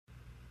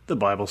The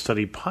Bible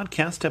Study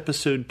Podcast,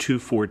 episode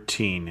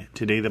 214.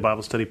 Today, the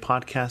Bible Study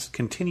Podcast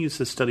continues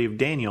the study of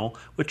Daniel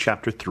with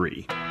chapter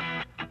 3.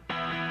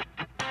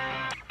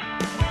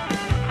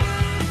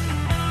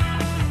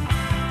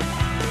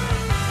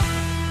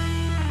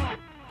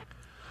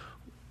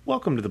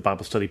 Welcome to the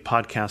Bible Study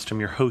Podcast. I'm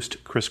your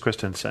host, Chris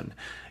Christensen.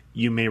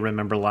 You may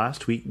remember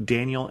last week,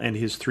 Daniel and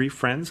his three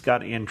friends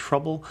got in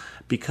trouble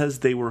because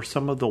they were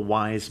some of the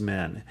wise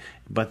men.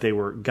 But they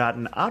were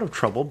gotten out of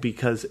trouble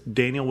because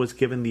Daniel was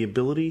given the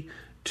ability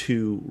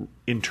to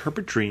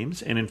interpret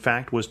dreams, and in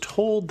fact was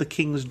told the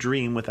king's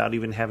dream without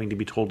even having to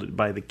be told it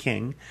by the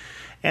king.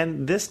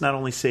 And this not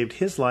only saved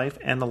his life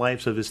and the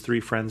lives of his three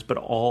friends, but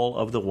all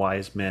of the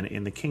wise men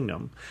in the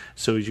kingdom.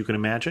 So as you can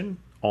imagine,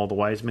 all the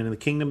wise men in the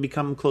kingdom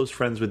become close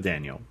friends with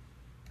Daniel.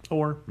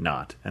 Or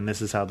not. And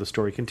this is how the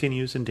story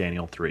continues in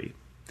Daniel 3.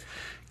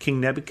 King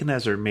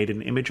Nebuchadnezzar made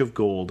an image of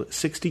gold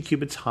 60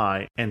 cubits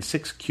high and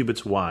 6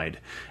 cubits wide,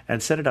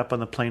 and set it up on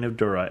the plain of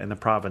Dura in the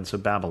province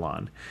of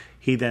Babylon.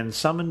 He then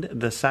summoned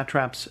the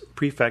satraps,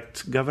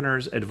 prefects,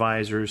 governors,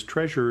 advisors,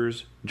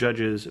 treasurers,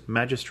 judges,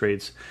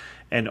 magistrates,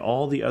 and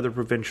all the other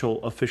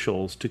provincial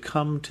officials to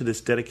come to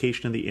this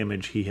dedication of the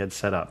image he had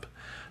set up.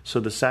 So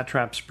the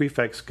satraps,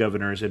 prefects,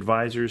 governors,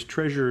 advisors,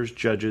 treasurers,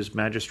 judges,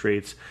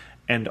 magistrates,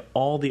 and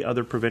all the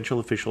other provincial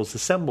officials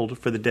assembled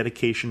for the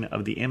dedication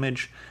of the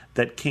image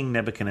that King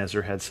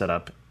Nebuchadnezzar had set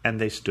up, and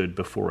they stood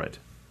before it.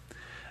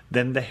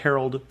 Then the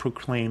herald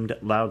proclaimed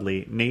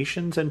loudly,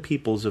 "Nations and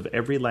peoples of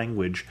every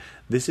language,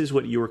 this is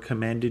what you are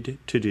commanded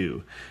to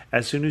do.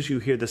 As soon as you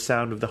hear the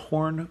sound of the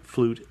horn,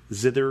 flute,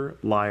 zither,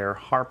 lyre,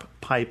 harp,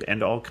 pipe,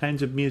 and all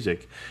kinds of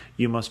music,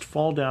 you must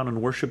fall down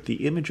and worship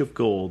the image of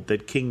gold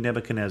that King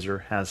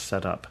Nebuchadnezzar has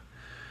set up.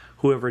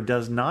 Whoever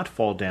does not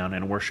fall down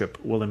and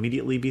worship will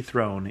immediately be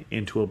thrown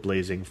into a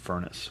blazing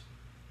furnace."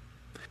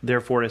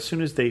 Therefore, as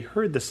soon as they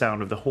heard the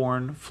sound of the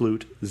horn,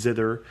 flute,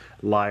 zither,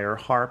 lyre,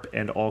 harp,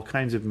 and all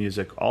kinds of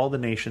music, all the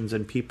nations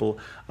and people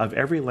of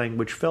every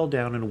language fell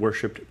down and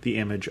worshipped the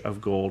image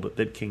of gold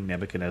that King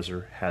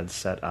Nebuchadnezzar had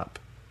set up.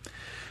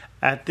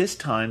 At this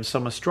time,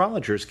 some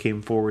astrologers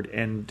came forward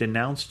and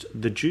denounced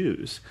the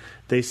Jews.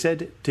 They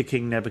said to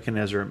King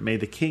Nebuchadnezzar, "May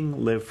the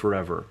king live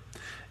forever.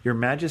 Your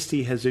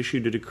Majesty has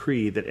issued a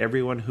decree that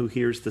everyone who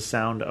hears the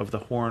sound of the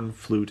horn,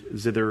 flute,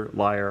 zither,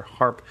 lyre,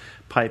 harp,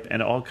 pipe,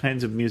 and all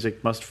kinds of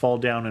music must fall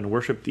down and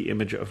worship the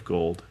image of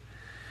gold,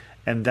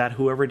 and that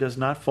whoever does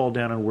not fall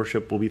down and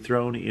worship will be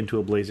thrown into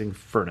a blazing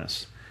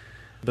furnace.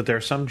 But there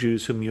are some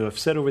Jews whom you have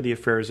set over the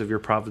affairs of your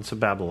province of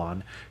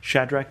Babylon,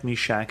 Shadrach,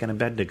 Meshach, and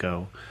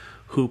Abednego,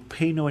 who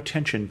pay no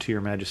attention to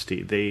your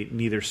Majesty. They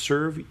neither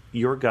serve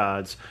your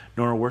gods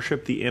nor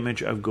worship the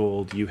image of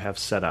gold you have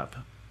set up."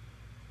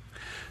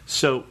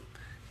 So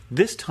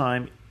this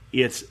time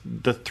it's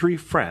the three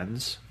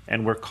friends,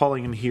 and we're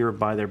calling them here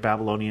by their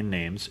Babylonian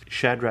names,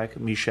 Shadrach,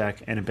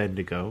 Meshach, and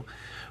Abednego,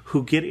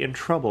 who get in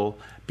trouble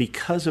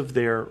because of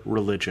their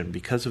religion,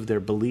 because of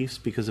their beliefs,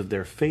 because of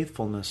their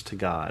faithfulness to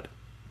God.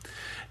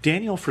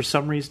 Daniel, for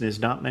some reason, is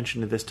not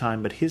mentioned at this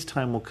time, but his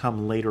time will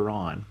come later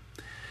on.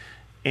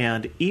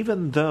 And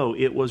even though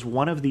it was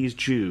one of these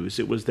Jews,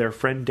 it was their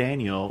friend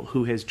Daniel,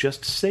 who has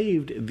just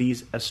saved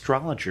these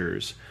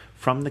astrologers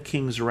from the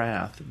king's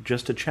wrath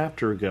just a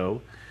chapter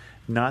ago,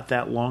 not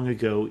that long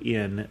ago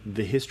in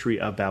the history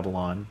of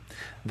Babylon,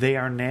 they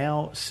are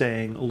now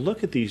saying,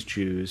 look at these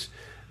Jews,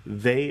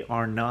 they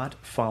are not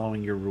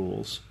following your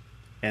rules,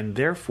 and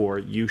therefore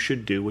you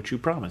should do what you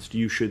promised.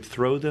 You should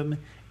throw them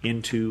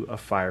into a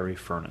fiery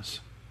furnace.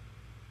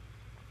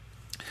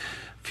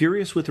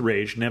 Furious with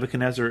rage,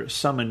 Nebuchadnezzar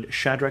summoned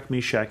Shadrach,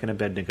 Meshach, and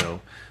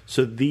Abednego.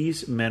 So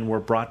these men were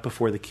brought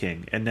before the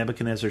king, and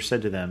Nebuchadnezzar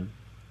said to them,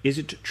 "Is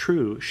it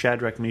true,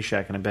 Shadrach,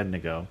 Meshach, and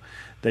Abednego,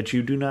 that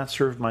you do not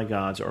serve my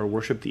gods or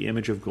worship the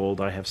image of gold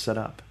I have set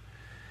up?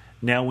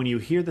 Now when you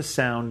hear the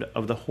sound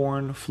of the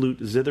horn,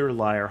 flute, zither,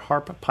 lyre,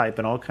 harp, pipe,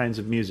 and all kinds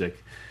of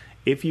music,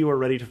 if you are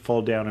ready to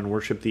fall down and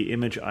worship the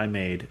image I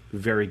made,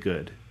 very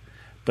good.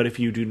 But if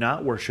you do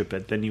not worship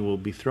it, then you will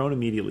be thrown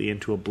immediately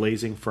into a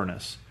blazing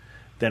furnace.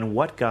 Then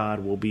what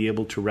God will be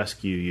able to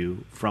rescue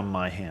you from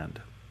my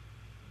hand?"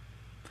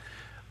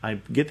 I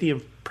get the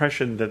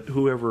impression that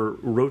whoever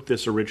wrote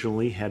this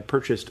originally had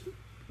purchased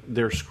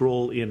their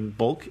scroll in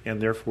bulk, and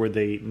therefore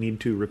they need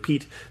to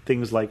repeat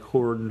things like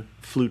horn,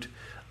 flute,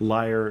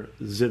 lyre,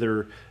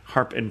 zither,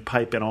 harp, and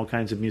pipe, and all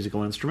kinds of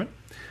musical instrument.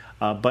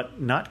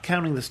 But not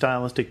counting the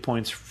stylistic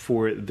points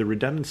for the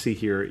redundancy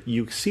here,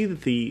 you see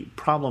that the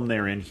problem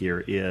therein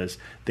here is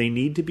they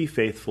need to be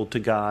faithful to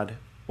God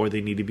or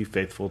they need to be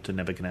faithful to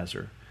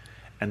Nebuchadnezzar,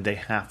 and they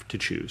have to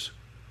choose.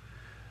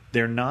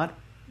 They're not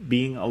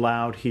being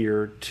allowed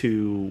here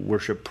to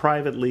worship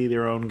privately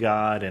their own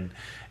God,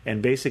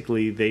 and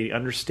basically they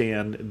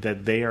understand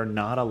that they are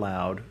not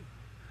allowed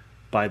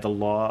by the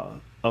law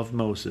of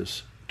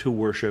Moses to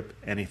worship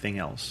anything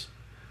else.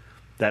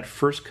 That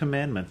first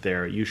commandment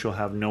there, "You shall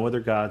have no other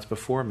gods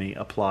before me,"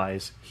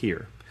 applies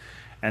here.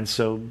 And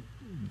so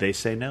they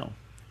say no.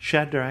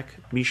 Shadrach,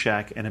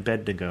 Meshach, and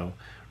Abednego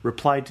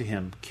replied to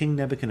him, "King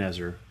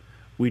Nebuchadnezzar,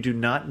 we do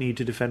not need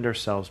to defend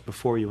ourselves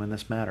before you in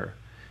this matter.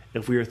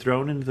 If we are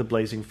thrown into the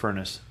blazing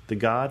furnace, the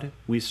God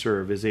we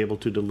serve is able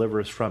to deliver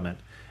us from it,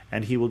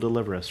 and he will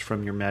deliver us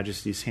from your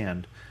majesty's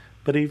hand.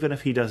 But even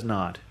if he does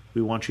not,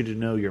 we want you to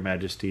know, your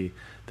majesty,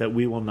 that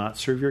we will not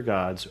serve your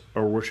gods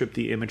or worship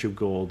the image of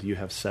gold you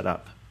have set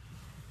up."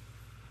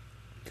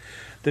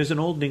 There's an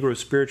old Negro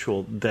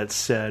spiritual that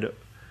said,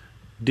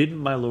 "Didn't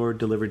my Lord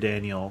deliver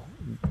Daniel?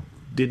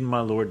 Didn't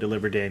my Lord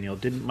deliver Daniel?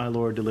 Didn't my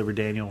Lord deliver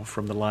Daniel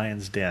from the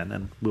lion's den?"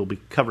 And we'll be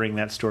covering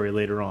that story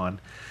later on.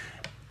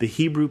 The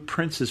Hebrew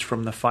princes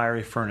from the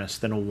fiery furnace,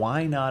 then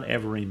why not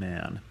every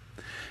man?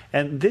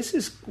 And this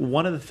is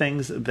one of the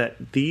things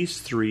that these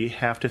three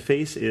have to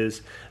face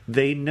is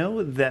they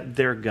know that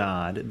their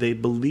God, they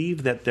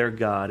believe that their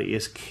God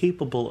is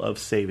capable of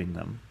saving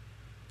them.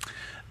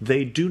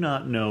 They do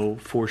not know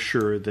for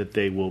sure that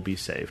they will be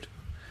saved.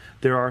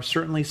 There are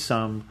certainly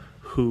some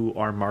who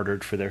are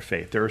martyred for their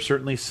faith. There are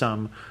certainly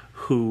some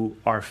who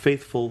are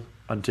faithful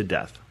unto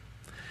death.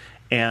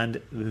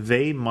 And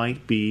they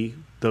might be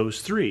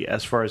those three,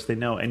 as far as they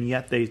know. And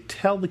yet they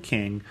tell the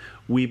king,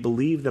 "We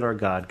believe that our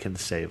God can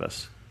save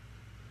us.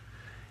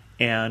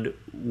 And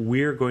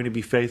we're going to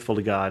be faithful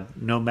to God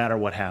no matter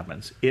what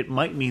happens. It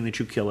might mean that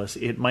you kill us.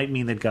 It might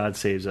mean that God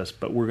saves us,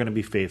 but we're going to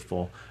be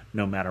faithful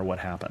no matter what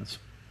happens."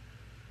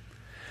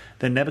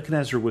 Then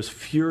Nebuchadnezzar was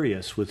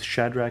furious with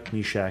Shadrach,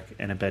 Meshach,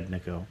 and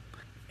Abednego,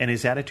 and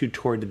his attitude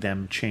toward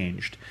them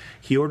changed.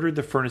 He ordered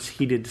the furnace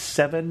heated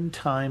 7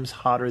 times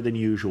hotter than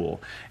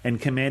usual, and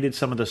commanded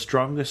some of the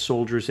strongest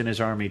soldiers in his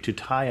army to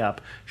tie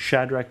up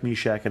Shadrach,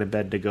 Meshach, and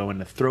Abednego and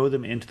to throw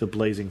them into the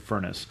blazing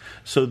furnace.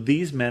 So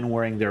these men,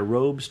 wearing their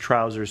robes,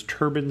 trousers,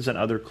 turbans, and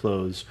other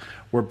clothes,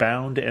 were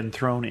bound and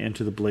thrown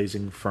into the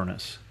blazing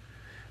furnace.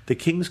 The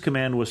king's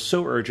command was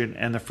so urgent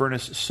and the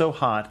furnace so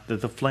hot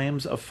that the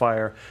flames of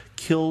fire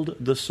killed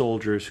the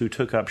soldiers who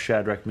took up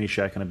Shadrach,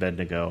 Meshach, and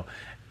Abednego,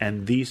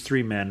 and these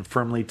 3 men,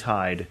 firmly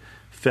tied,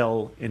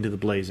 fell into the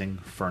blazing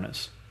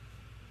furnace.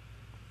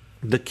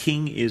 The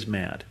king is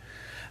mad.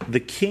 The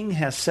king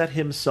has set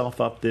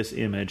himself up this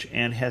image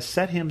and has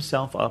set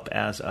himself up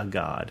as a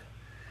god.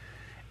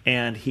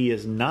 And he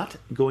is not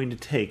going to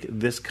take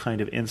this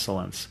kind of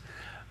insolence.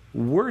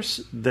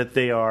 Worse that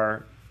they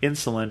are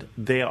insolent,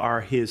 they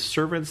are his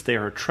servants, they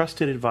are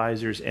trusted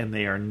advisors, and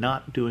they are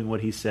not doing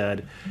what he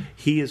said.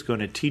 He is going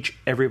to teach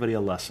everybody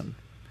a lesson.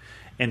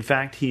 In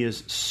fact, he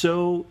is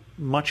so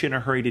much in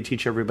a hurry to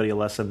teach everybody a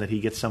lesson that he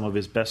gets some of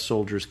his best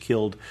soldiers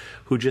killed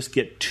who just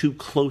get too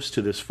close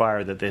to this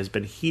fire that has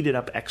been heated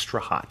up extra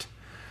hot.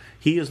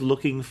 He is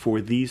looking for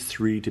these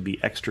 3 to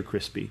be extra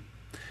crispy.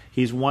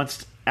 He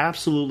wants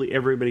absolutely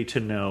everybody to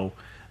know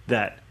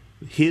that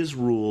his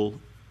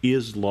rule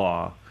is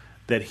law,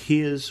 that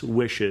his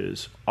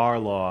wishes are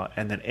law,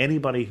 and that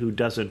anybody who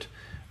doesn't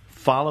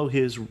follow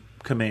his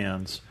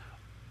commands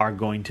are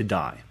going to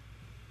die.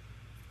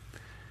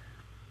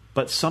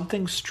 But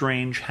something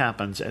strange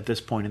happens at this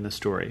point in the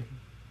story.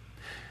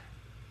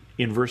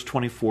 In verse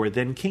 24,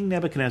 "Then King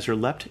Nebuchadnezzar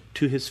leapt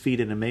to his feet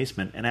in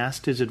amazement and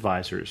asked his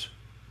advisors,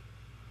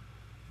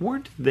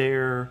 'Weren't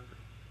there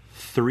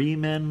 3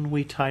 men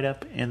we tied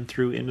up and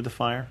threw into the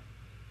fire?'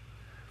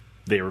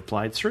 They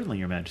replied, 'Certainly,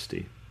 your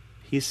majesty.'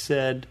 He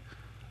said,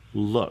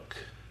 'Look,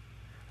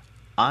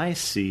 I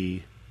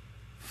see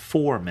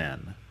 4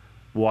 men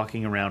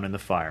walking around in the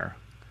fire,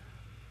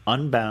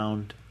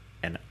 unbound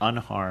and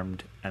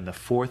unharmed, and the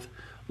 4th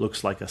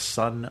looks like a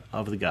son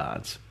of the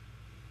gods.'"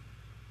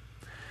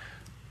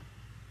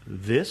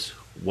 This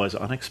was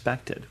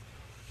unexpected.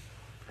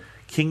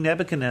 King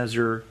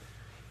Nebuchadnezzar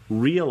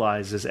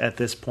realizes at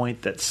this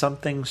point that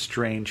something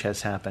strange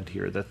has happened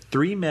here. The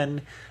 3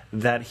 men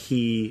that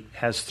he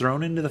has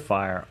thrown into the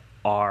fire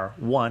are,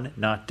 1,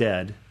 not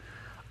dead,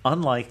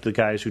 unlike the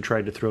guys who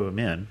tried to throw him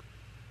in,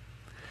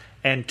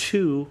 and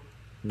 2,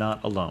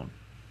 not alone.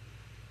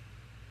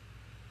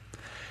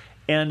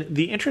 And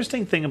the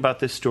interesting thing about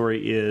this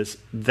story is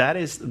that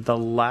is the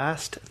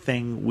last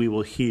thing we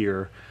will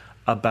hear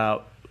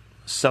about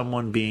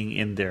someone being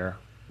in there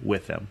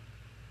with them.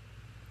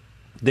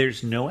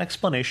 There's no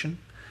explanation.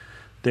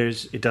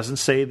 It doesn't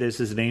say this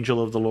is an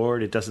angel of the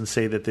Lord. It doesn't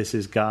say that this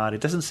is God.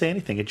 It doesn't say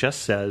anything. It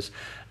just says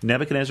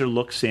Nebuchadnezzar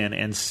looks in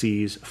and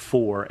sees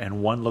 4,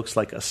 and 1 looks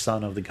like a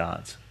son of the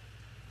gods.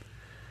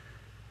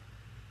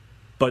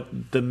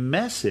 But the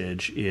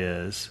message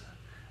is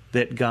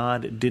that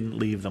God didn't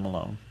leave them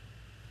alone.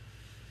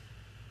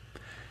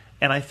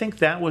 And I think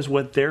that was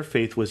what their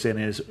faith was in,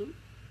 is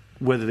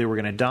whether they were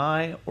going to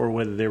die or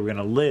whether they were going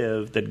to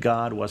live, that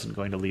God wasn't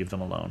going to leave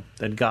them alone.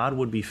 That God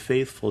would be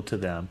faithful to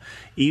them,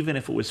 even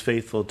if it was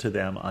faithful to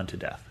them unto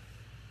death.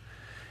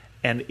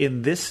 And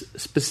in this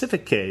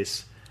specific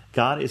case,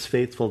 God is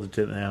faithful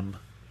to them,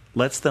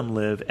 lets them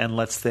live, and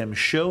lets them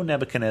show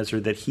Nebuchadnezzar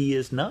that he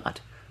is not,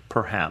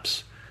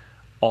 perhaps,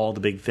 all the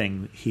big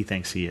thing he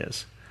thinks he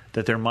is.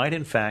 That there might,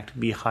 in fact,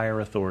 be higher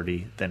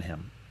authority than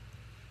him.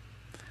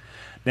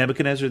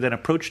 Nebuchadnezzar then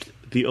approached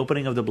the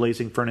opening of the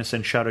blazing furnace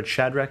and shouted,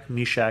 "Shadrach,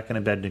 Meshach, and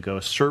Abednego,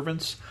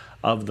 servants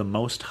of the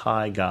Most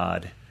High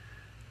God,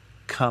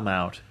 come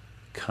out,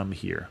 come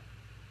here."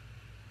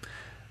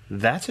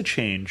 That's a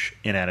change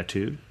in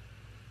attitude.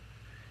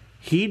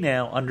 He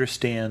now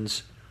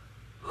understands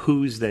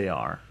whose they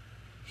are.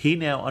 He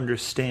now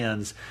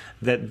understands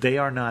that they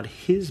are not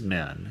his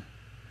men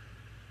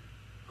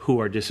who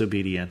are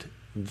disobedient.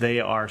 They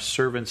are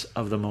servants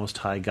of the Most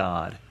High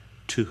God,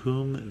 to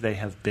whom they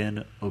have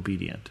been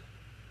obedient.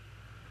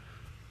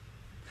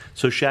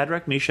 So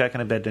Shadrach, Meshach,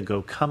 and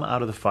Abednego come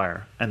out of the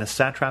fire, and the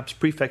satraps,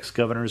 prefects,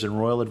 governors, and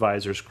royal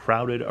advisers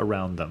crowded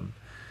around them.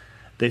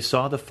 They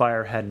saw the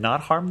fire had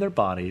not harmed their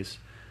bodies,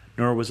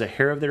 nor was a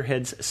hair of their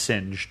heads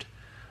singed.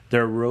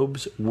 Their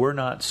robes were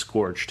not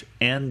scorched,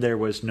 and there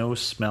was no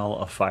smell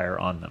of fire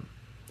on them.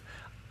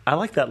 I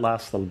like that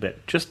last little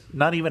bit. Just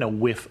not even a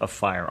whiff of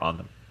fire on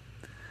them.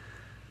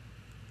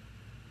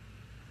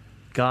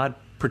 God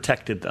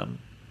protected them,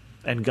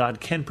 and God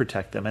can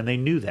protect them, and they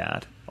knew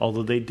that,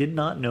 although they did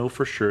not know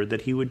for sure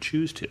that he would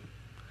choose to.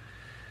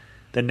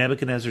 Then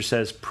Nebuchadnezzar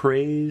says,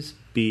 "Praise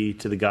be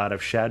to the God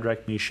of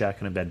Shadrach, Meshach,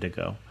 and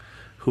Abednego,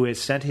 who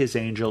has sent his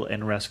angel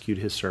and rescued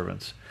his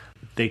servants.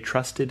 They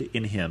trusted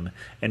in him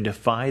and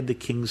defied the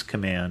king's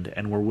command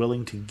and were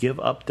willing to give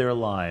up their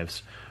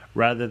lives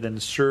rather than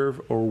serve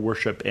or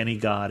worship any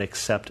god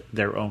except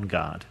their own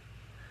God.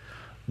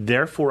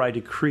 Therefore I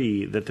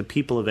decree that the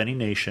people of any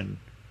nation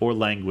or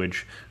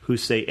language who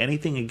say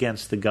anything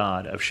against the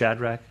God of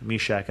Shadrach,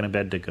 Meshach, and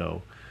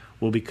Abednego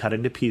will be cut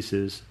into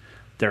pieces,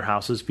 their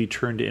houses be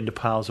turned into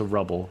piles of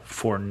rubble,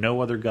 for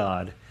no other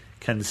God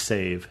can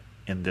save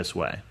in this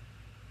way."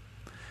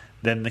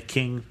 Then the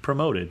king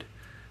promoted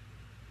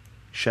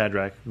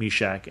Shadrach,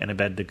 Meshach, and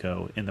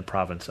Abednego in the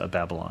province of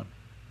Babylon.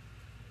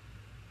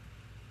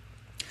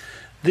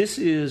 This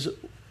is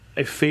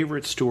a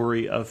favorite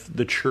story of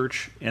the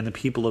church and the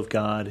people of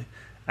God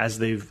as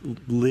they've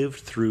lived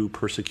through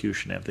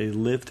persecution, as they've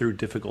lived through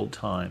difficult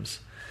times,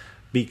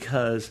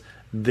 because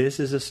this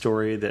is a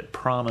story that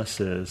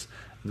promises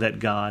that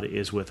God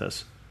is with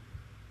us,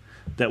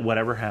 that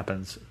whatever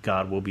happens,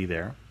 God will be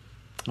there.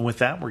 And with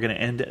that, we're going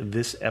to end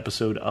this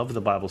episode of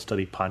the Bible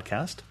Study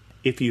Podcast.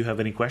 If you have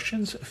any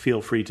questions,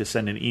 feel free to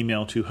send an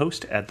email to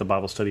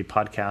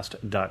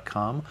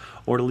host@thebiblestudypodcast.com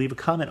or to leave a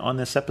comment on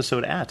this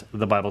episode at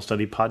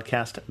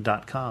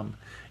thebiblestudypodcast.com.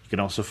 You can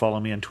also follow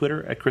me on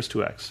Twitter at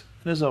Chris2X.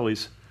 And as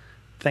always,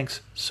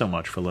 thanks so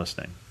much for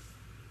listening.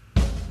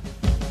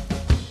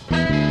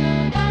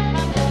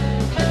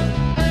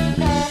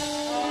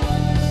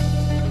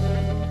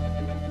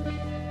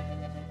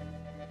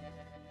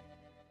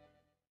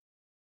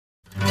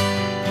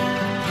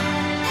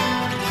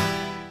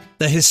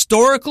 The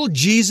Historical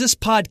Jesus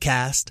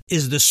Podcast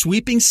is the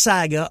sweeping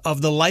saga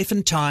of the life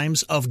and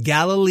times of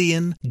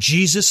Galilean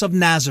Jesus of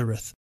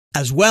Nazareth,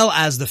 as well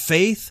as the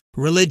faith,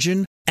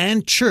 religion,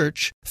 and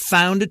church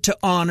founded to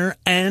honor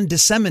and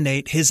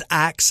disseminate his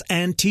acts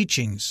and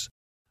teachings.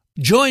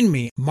 Join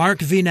me, Mark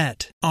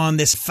Vinette, on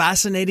this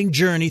fascinating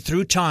journey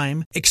through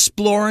time,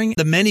 exploring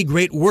the many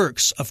great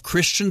works of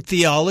Christian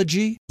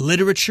theology,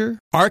 literature,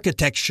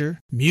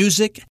 architecture,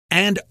 music,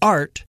 and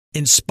art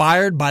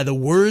inspired by the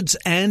words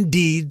and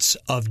deeds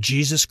of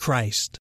Jesus Christ.